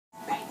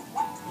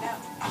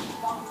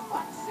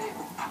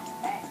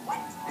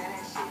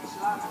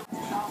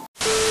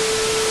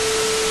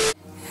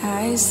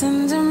eyes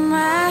under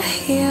my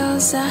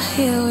heels, I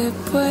hear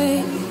it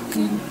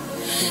breaking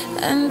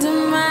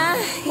under my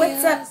heels.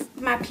 What's up,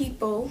 my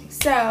people?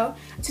 So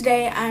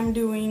today I'm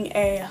doing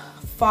a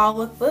fall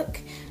look.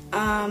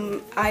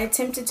 I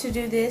attempted to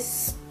do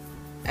this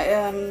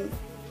and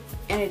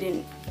it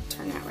didn't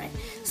turn out right.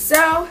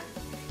 So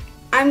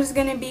I'm just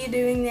gonna be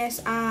doing this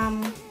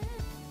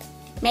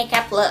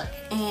makeup look,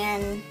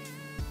 and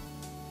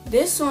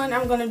this one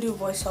I'm gonna do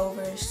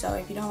voiceovers. So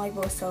if you don't like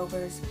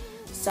voiceovers,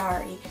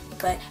 sorry,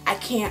 but I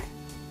can't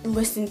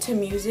listen to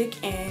music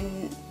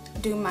and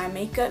do my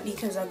makeup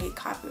because I'll get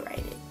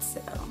copyrighted.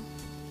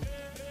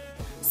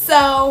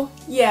 So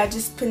yeah,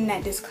 just putting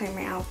that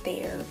disclaimer out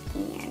there,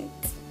 and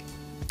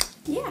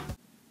yeah.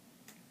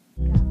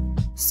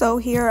 So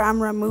here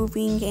I'm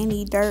removing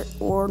any dirt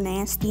or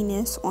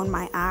nastiness on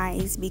my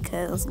eyes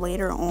because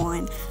later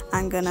on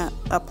I'm gonna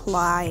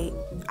apply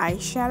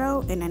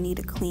eyeshadow and I need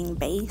a clean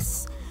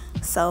base.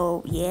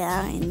 So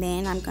yeah, and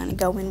then I'm gonna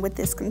go in with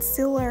this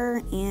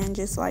concealer and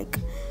just like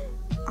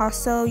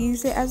also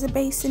use it as a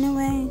base in a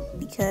way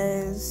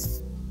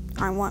because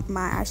I want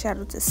my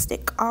eyeshadow to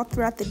stick all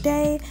throughout the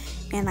day,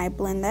 and I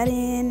blend that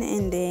in,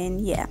 and then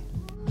yeah.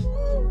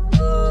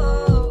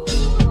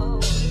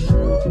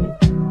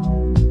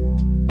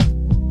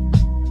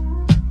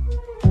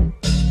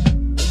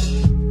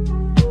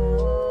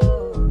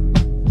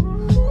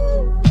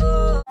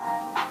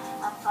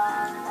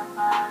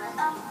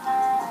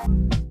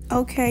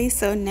 Okay,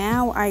 so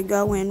now I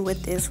go in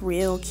with this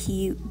real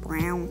cute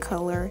brown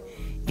color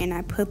and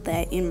I put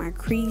that in my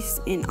crease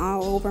and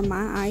all over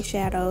my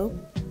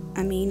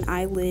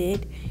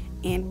eyelid,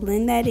 and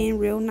blend that in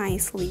real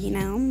nicely, you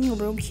know,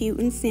 real cute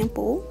and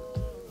simple.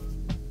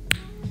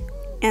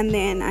 And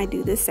then I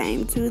do the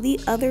same to the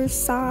other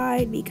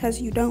side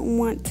because you don't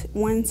want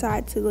one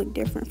side to look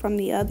different from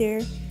the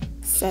other.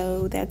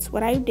 So that's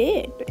what I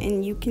did,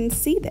 and you can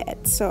see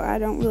that. So I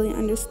don't really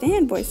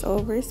understand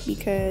voiceovers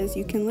because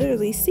you can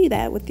literally see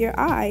that with your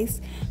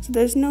eyes. So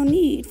there's no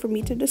need for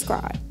me to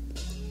describe.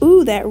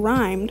 Ooh, that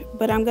rhymed,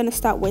 but I'm gonna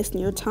stop wasting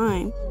your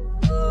time.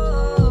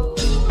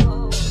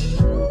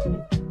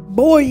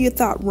 Boy, you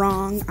thought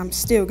wrong. I'm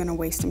still gonna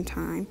waste some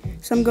time.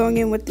 So I'm going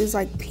in with this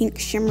like pink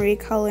shimmery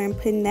color and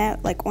putting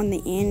that like on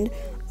the end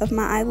of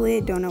my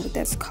eyelid. Don't know what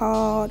that's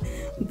called,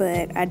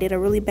 but I did a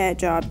really bad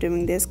job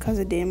doing this because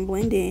it didn't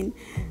blend in.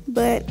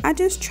 But I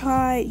just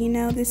tried, you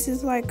know, this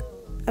is like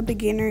a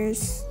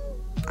beginner's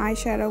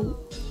eyeshadow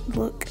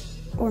look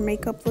or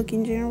makeup look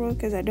in general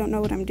because I don't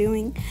know what I'm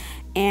doing.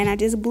 And I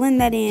just blend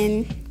that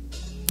in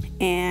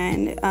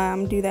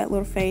and do that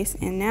little face.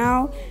 And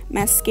now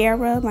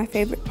mascara, my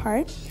favorite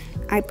part.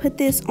 I put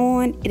this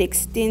on, it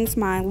extends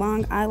my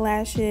long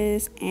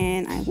eyelashes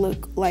and I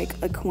look like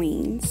a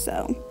queen.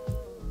 So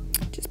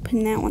just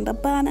putting that on the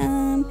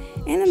bottom,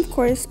 and of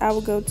course I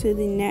will go to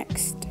the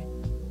next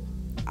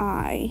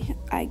eye,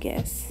 I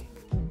guess.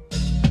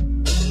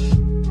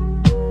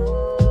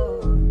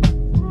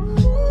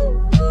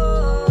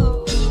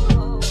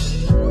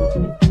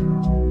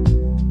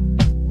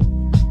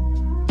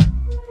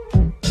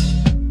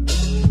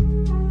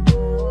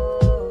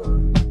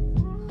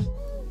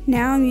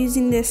 Now I'm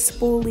using this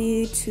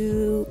spoolie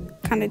to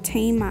kind of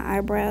tame my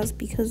eyebrows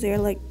because they're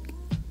like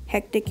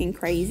hectic and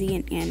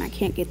crazy, and I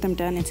can't get them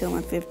done until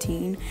I'm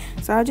 15.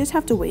 So I'll just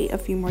have to wait a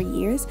few more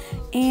years.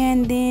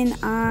 And then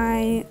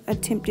I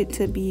attempted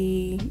to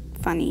be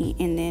funny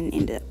and then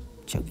ended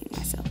up choking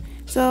myself.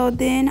 So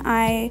then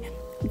I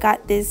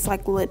got this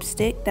like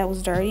lipstick that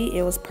was dirty.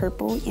 It was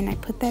purple, and I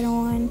put that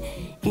on,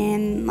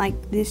 and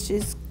like this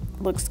just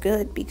looks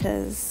good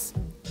because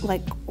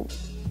like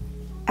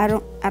I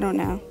don't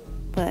know.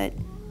 But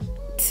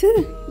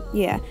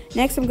yeah,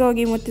 next I'm going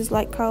in with this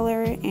light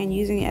color and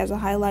using it as a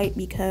highlight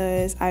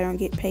because I don't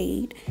get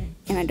paid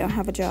and I don't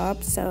have a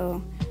job.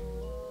 So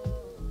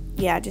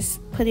yeah, I just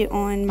put it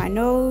on my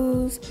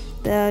nose,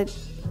 the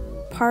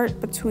part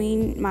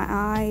between my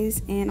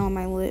eyes, and on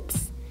my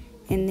lips.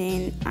 And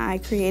then I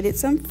created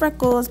some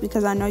freckles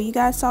because I know you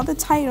guys saw the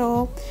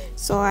title.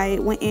 So I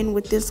went in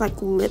with this like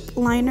lip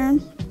liner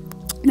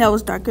that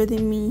was darker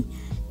than me,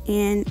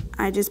 and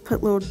I just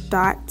put little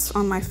dots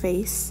on my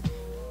face.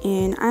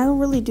 And I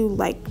really do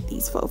like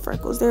these faux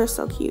freckles. They're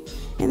so cute.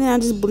 And then I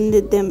just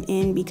blended them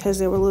in because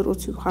they were a little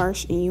too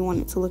harsh and you want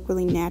it to look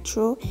really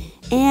natural.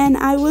 And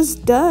I was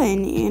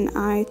done, and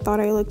I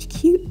thought I looked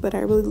cute, but I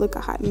really look a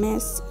hot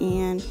mess.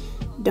 And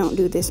don't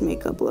do this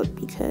makeup look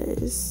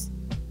because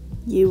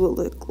you will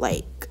look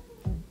like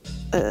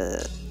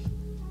a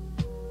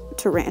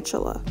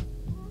tarantula.